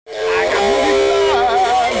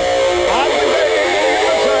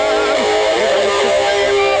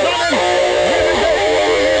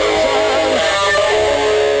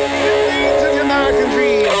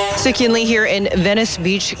Sook-Yin Lee here in Venice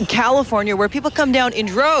Beach, California, where people come down in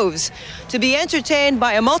droves to be entertained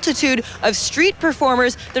by a multitude of street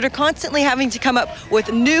performers that are constantly having to come up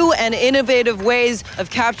with new and innovative ways of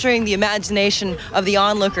capturing the imagination of the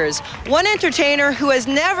onlookers. One entertainer who has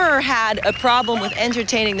never had a problem with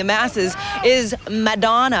entertaining the masses is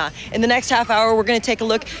Madonna. In the next half hour, we're going to take a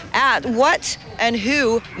look at what and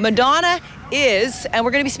who Madonna is, and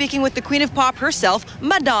we're going to be speaking with the Queen of Pop herself,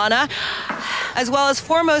 Madonna, as well as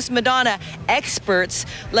foremost Madonna experts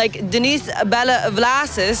like Denise Bella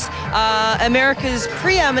Vlasis, America's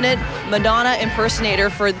preeminent Madonna impersonator.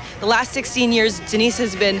 For the last 16 years, Denise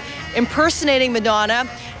has been impersonating Madonna,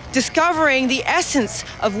 discovering the essence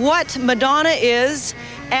of what Madonna is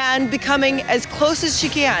and becoming as close as she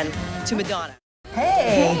can to Madonna.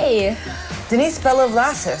 Hey! Denise Bella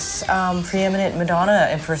Vlasis, preeminent Madonna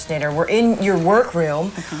impersonator. We're in your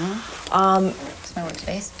workroom. It's my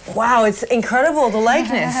workspace. Wow, it's incredible, the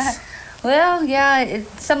likeness. Well, yeah,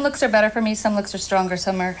 some looks are better for me, some looks are stronger,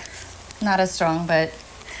 some are not as strong, but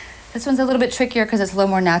this one's a little bit trickier because it's a little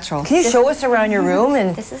more natural. Can you show us around your room?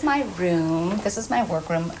 And This is my room. This is my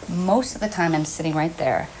workroom. Most of the time I'm sitting right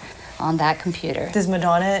there on that computer. Does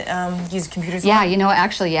Madonna use computers? Yeah, you know,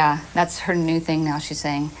 actually, yeah. That's her new thing now, she's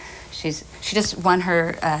saying. She just won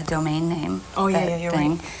her domain name. Oh, yeah, you're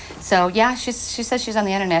right. So, yeah, she says she's on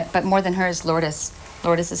the internet, but more than her is Lourdes.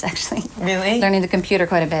 Lourdes is actually learning the computer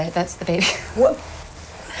quite a bit. That's the baby. What?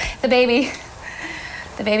 The baby.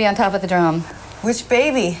 The baby on top of the drum. Which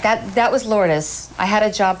baby? That was Lourdes. I had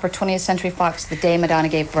a job for 20th Century Fox the day Madonna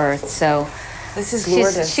gave birth, so... This is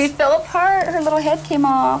Lourdes. She fell apart. Her little head came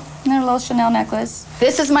off. And her little Chanel necklace.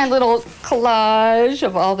 This is my little collage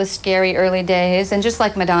of all the scary early days. And just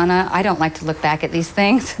like Madonna, I don't like to look back at these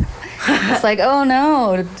things. It's like, oh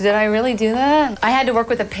no, did I really do that? I had to work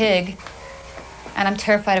with a pig, and I'm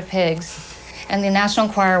terrified of pigs. And the National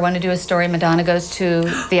Enquirer wanted to do a story, Madonna goes to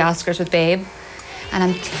the Oscars with Babe, and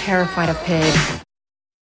I'm terrified of pigs.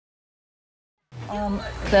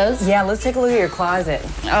 Clothes? Yeah, let's take a look at your closet.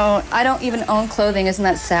 Oh, I don't even own clothing. Isn't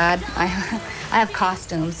that sad? I have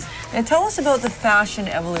costumes. And tell us about the fashion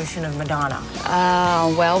evolution of Madonna.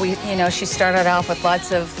 Well, she started off with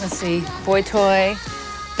lots of, let's see, boy toy,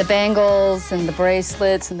 the bangles and the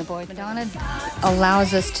bracelets and the boy. Madonna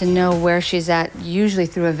allows us to know where she's at, usually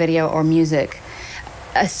through a video or music,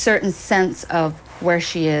 a certain sense of where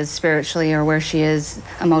she is spiritually or where she is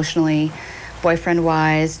emotionally,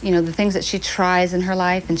 boyfriend-wise, the things that she tries in her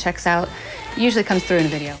life and checks out usually comes through in a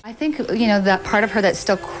video. I think, that part of her that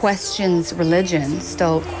still questions religion,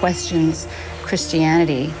 still questions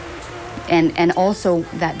Christianity, and also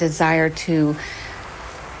that desire to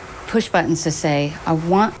push buttons to say, I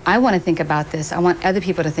want to think about this. I want other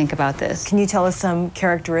people to think about this. Can you tell us some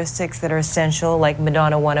characteristics that are essential, like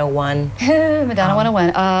Madonna 101? Madonna 101.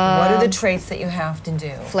 What are the traits that you have to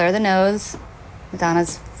do? Flare the nose.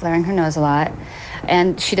 Madonna's flaring her nose a lot.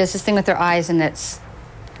 And she does this thing with her eyes, and it's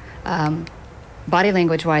body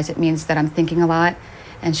language-wise, it means that I'm thinking a lot.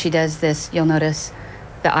 And she does this, you'll notice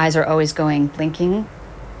the eyes are always going blinking,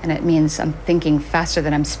 and it means I'm thinking faster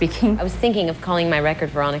than I'm speaking. I was thinking of calling my record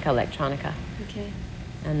Veronica Electronica. Okay.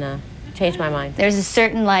 And changed my mind. There's a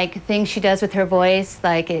certain, thing she does with her voice,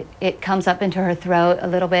 it comes up into her throat a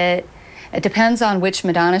little bit. It depends on which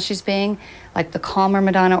Madonna she's being, like the calmer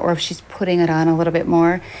Madonna, or if she's putting it on a little bit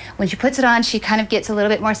more. When she puts it on, she kind of gets a little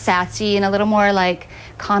bit more sassy and a little more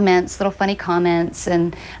comments, little funny comments,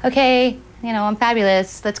 and okay, I'm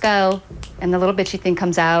fabulous, let's go. And the little bitchy thing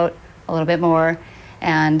comes out a little bit more.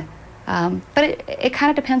 And, but it kind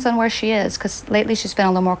of depends on where she is, because lately she's been a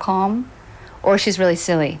little more calm, or she's really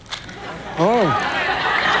silly. Oh.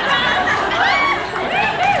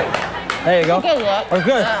 There you go. Good look. Oh,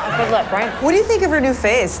 good. Good look, right? What do you think of her new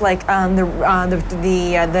face? Like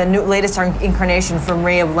the new latest incarnation from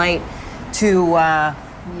Ray of Light to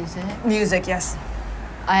music, yes.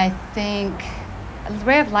 I think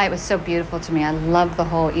Ray of Light was so beautiful to me. I love the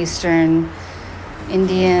whole Eastern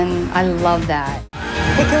Indian. I love that.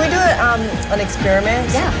 Hey, can we do an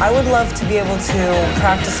experiment? Yeah. I would love to be able to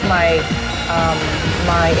practice my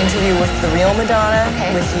my interview with the real Madonna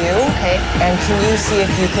with you. Okay. And can you see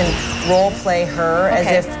if you can role play her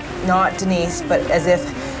as if not Denise, but as if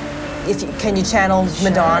can you channel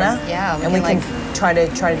Madonna? Yeah. And we can try to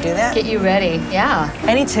do that. Get you ready. Yeah.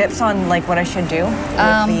 Any tips on what I should do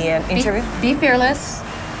with the interview? Be fearless.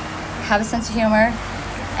 Have a sense of humor,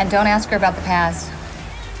 and don't ask her about the past.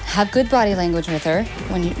 Have good body language with her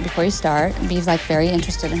before you start. Be very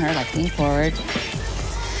interested in her, lean forward.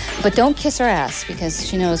 But don't kiss her ass, because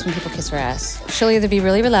she knows when people kiss her ass. She'll either be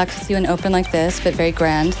really relaxed with you and open like this, but very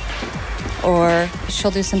grand, Or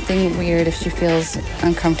she'll do something weird if she feels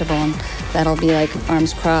uncomfortable, and that'll be like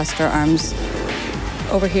arms crossed or arms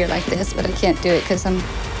over here like this, but I can't do it because I'm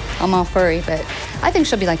all furry, but I think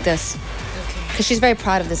she'll be like this. Because she's very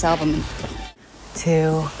proud of this album.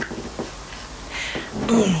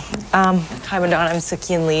 Hi, Madonna. I'm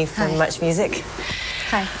Sook-Yin Lee from Much Music.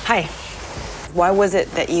 Hi. Hi. Why was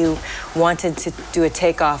it that you wanted to do a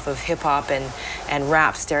takeoff of hip-hop and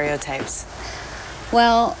rap stereotypes?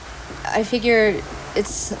 Well, I figure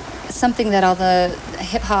it's something that all the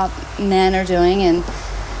hip-hop men are doing, and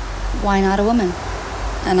why not a woman?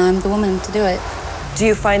 And I'm the woman to do it. Do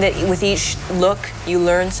you find that with each look, you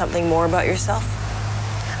learn something more about yourself?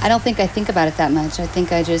 I don't think I think about it that much. I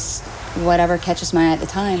think I just, whatever catches my eye at the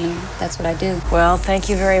time, and that's what I do. Well, thank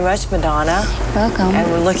you very much, Madonna. Welcome. And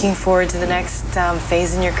we're looking forward to the next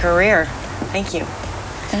phase in your career. Thank you.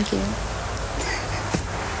 Thank you.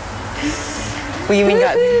 Well, you mean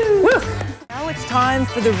that? Woo! Now it's time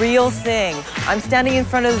for the real thing. I'm standing in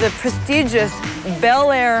front of the prestigious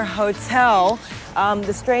Bel Air Hotel.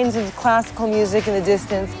 The strains of classical music in the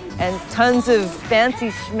distance and tons of fancy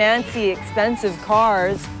schmancy expensive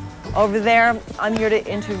cars. Over there, I'm here to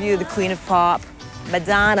interview the Queen of Pop,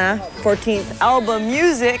 Madonna, 14th album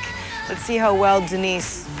Music. Let's see how well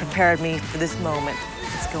Denise prepared me for this moment.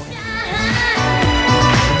 Let's go in.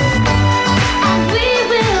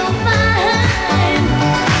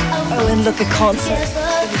 Oh, and look, a concert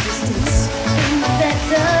in the distance.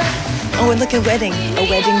 Oh, and look, a wedding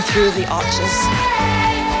through the arches.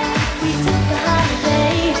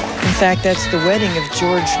 In fact, that's the wedding of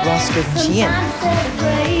George Sook-Yin.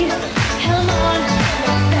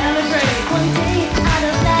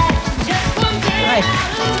 Hi.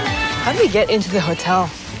 How do we get into the hotel?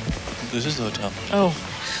 This is the hotel. Oh,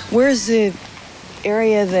 where's the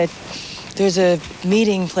area that there's a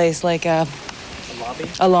meeting place, like a lobby?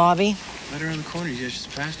 A lobby? Right around the corner, you guys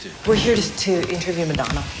just passed it. We're here to interview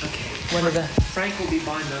Madonna. Okay. What are the... Frank will be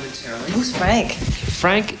by momentarily. Who's Frank?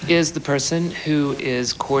 Frank is the person who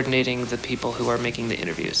is coordinating the people who are making the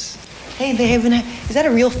interviews. Hey, they haven't... Is that a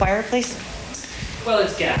real fireplace? Well,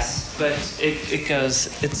 it's gas, but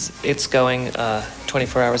it's going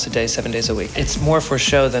 24 hours a day, 7 days a week. It's more for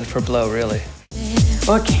show than for blow, really.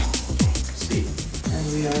 Okay. See, and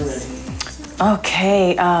we are ready.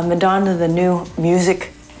 Okay, Madonna, the new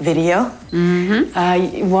music video.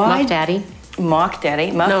 Mm-hmm. Why? Muff Daddy. Mock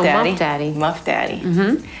Daddy. Muff No, Daddy. Muff Daddy. Muff Daddy.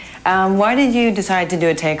 Mm-hmm. Why did you decide to do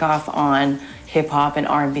a takeoff on hip-hop and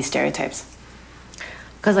R&B stereotypes?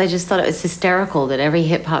 Because I just thought it was hysterical that every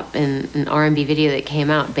hip-hop and R&B video that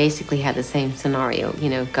came out basically had the same scenario. You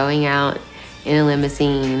know, going out in a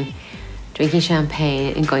limousine, drinking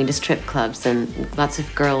champagne, and going to strip clubs, and lots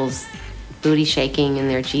of girls booty shaking in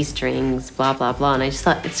their G-strings, blah, blah, blah. And I just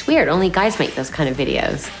thought, it's weird. Only guys make those kind of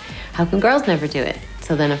videos. How come girls never do it?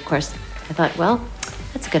 So then, of course, I thought, well,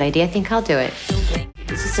 that's a good idea. I think I'll do it.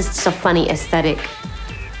 It's just a funny aesthetic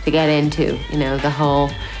to get into, you know, the whole,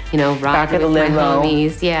 you know, rocking with my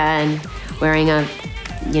homies, yeah, and wearing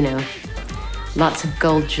lots of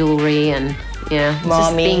gold jewelry and, you know,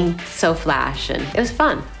 just being so flash, and it was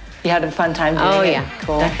fun. You had a fun time doing it? Oh, yeah,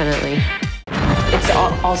 cool. Definitely. It's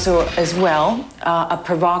also, as well, a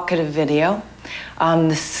provocative video.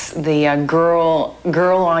 The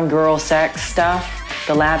girl-on-girl sex stuff,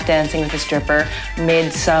 the lap dancing with a stripper,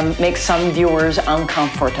 makes some viewers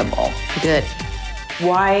uncomfortable. Good.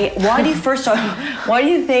 Why do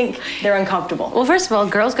you think they're uncomfortable? Well, first of all,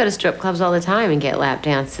 girls go to strip clubs all the time and get lap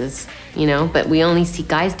dances, you know, but we only see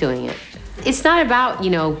guys doing it. It's not about, you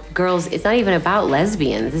know, girls, it's not even about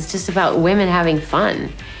lesbians. It's just about women having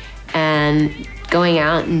fun and going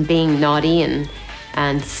out and being naughty and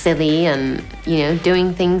silly and, you know,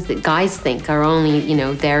 doing things that guys think are only, you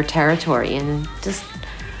know, their territory. And just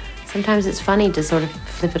sometimes it's funny to sort of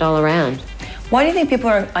flip it all around. Why do you think people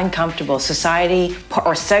are uncomfortable? Society,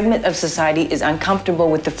 or segment of society, is uncomfortable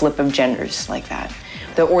with the flip of genders like that?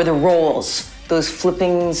 Or the roles, those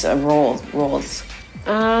flippings of roles?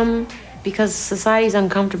 Because society's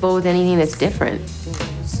uncomfortable with anything that's different,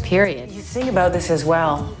 period. You sing about this as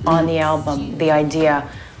well on the album, the idea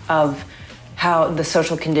of how the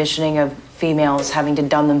social conditioning of females having to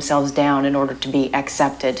dumb themselves down in order to be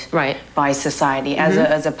accepted by society.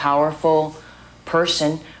 As a powerful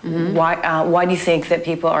person, why do you think that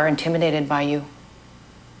people are intimidated by you?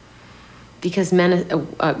 Because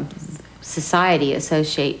society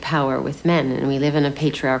associate power with men, and we live in a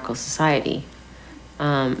patriarchal society.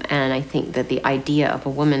 And I think that the idea of a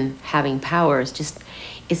woman having power is just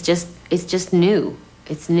new.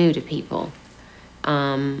 It's new to people.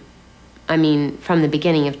 I mean, from the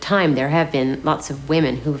beginning of time, there have been lots of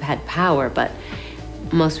women who've had power, but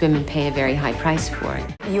most women pay a very high price for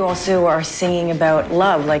it. You also are singing about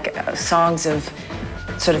love, like songs of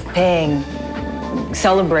sort of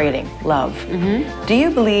celebrating love. Do you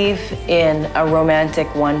believe in a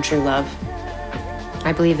romantic one true love?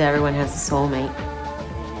 I believe that everyone has a soulmate.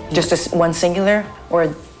 Just one singular? Or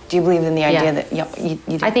do you believe in the idea that you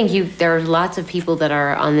do? I think there are lots of people that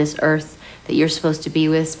are on this earth that you're supposed to be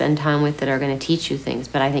with, spend time with, that are going to teach you things,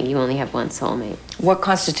 but I think you only have one soulmate. What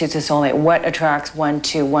constitutes a soulmate? What attracts one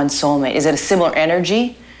to one soulmate? Is it a similar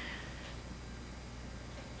energy?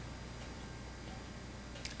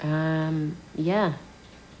 Yeah,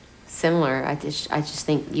 similar. I just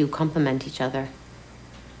think you complement each other.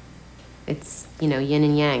 It's, you know, yin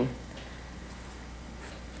and yang.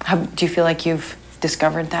 Do you feel like you've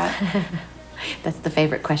discovered that? That's the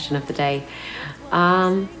favorite question of the day.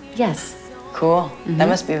 Yes. Cool. That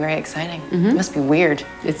must be very exciting. It must be weird.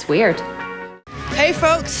 It's weird. Hey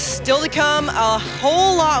folks, still to come a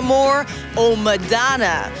whole lot more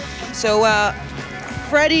Madonna. So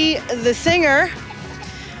Freddie the singer,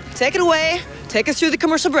 take it away. Take us through the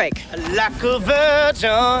commercial break. Like a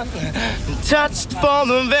virgin, touched for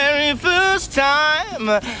the very first time.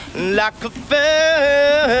 Like a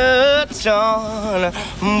virgin,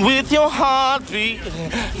 with your heartbeat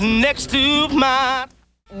next to mine.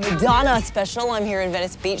 Madonna special. I'm here in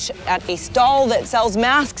Venice Beach at a stall that sells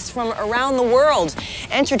masks from around the world.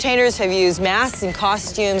 Entertainers have used masks and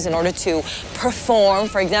costumes in order to perform.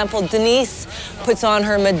 For example, Denise puts on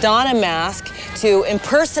her Madonna mask to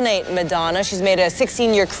impersonate Madonna. She's made a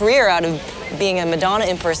 16-year career out of being a Madonna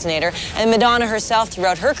impersonator, and Madonna herself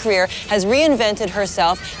throughout her career has reinvented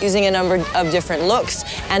herself using a number of different looks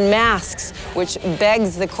and masks, which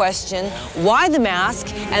begs the question, why the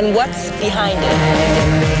mask and what's behind it?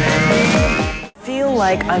 I feel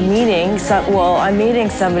like I'm meeting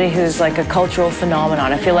somebody who's like a cultural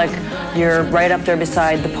phenomenon. I feel like you're right up there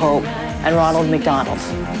beside the Pope and Ronald McDonald,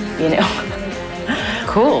 you know?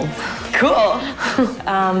 Cool. Cool.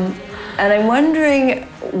 And I'm wondering,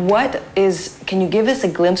 can you give us a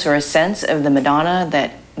glimpse or a sense of the Madonna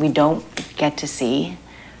that we don't get to see?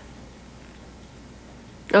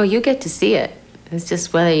 Oh, you get to see it. It's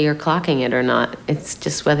just whether you're clocking it or not. It's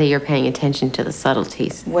just whether you're paying attention to the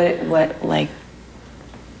subtleties. What?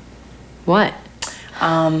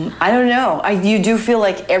 I don't know. You do feel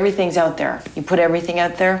like everything's out there. You put everything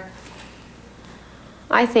out there?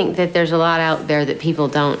 I think that there's a lot out there that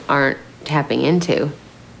people aren't tapping into.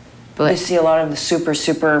 But you see a lot of the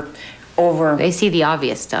super over... They see the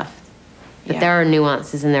obvious stuff. But there are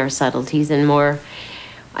nuances and there are subtleties, and more,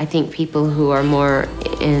 I think people who are more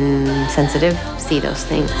insensitive see those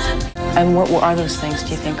things. And what are those things,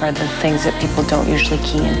 do you think, are the things that people don't usually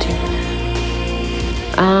key into?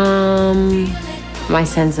 My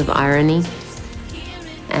sense of irony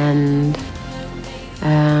and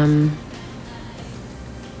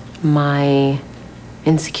my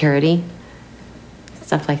insecurity,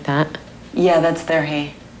 stuff like that. Yeah, that's their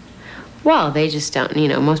hey. Well, they just don't,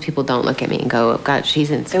 most people don't look at me and go, oh, God,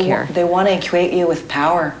 she's insecure. They want to equate you with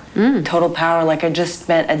power, total power. Like I just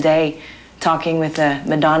spent a day talking with a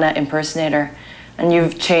Madonna impersonator, and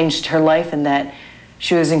you've changed her life in that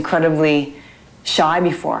she was incredibly shy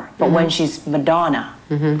before, but when she's Madonna,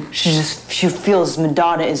 she feels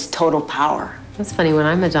Madonna is total power. That's funny, when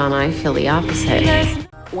I'm Madonna, I feel the opposite.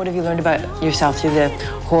 What have you learned about yourself through the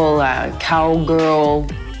whole cowgirl,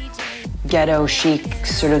 ghetto chic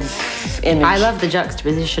sort of image? I love the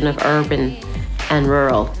juxtaposition of urban and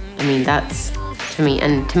rural. I mean, that's, to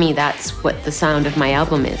me, that's what the sound of my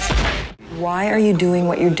album is. Why are you doing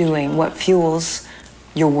what you're doing? What fuels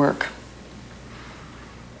your work?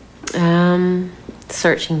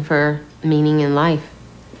 Searching for meaning in life.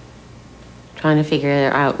 Trying to figure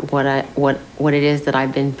out what it is that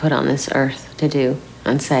I've been put on this earth to do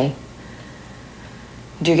and say.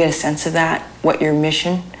 Do you get a sense of that? What your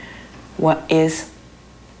mission? What is?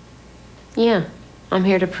 Yeah, I'm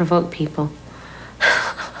here to provoke people.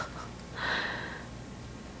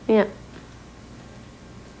 Yeah.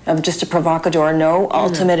 I'm just a provocateur, no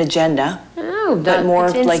ultimate agenda. No, but more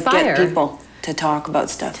to like inspire. Get people to talk about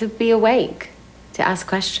stuff. To be awake, to ask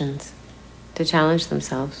questions, to challenge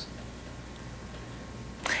themselves.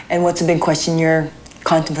 And what's a big question you're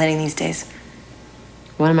contemplating these days?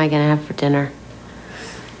 What am I gonna have for dinner?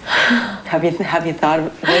 Have you thought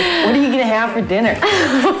of what are you gonna have for dinner?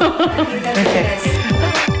 Okay.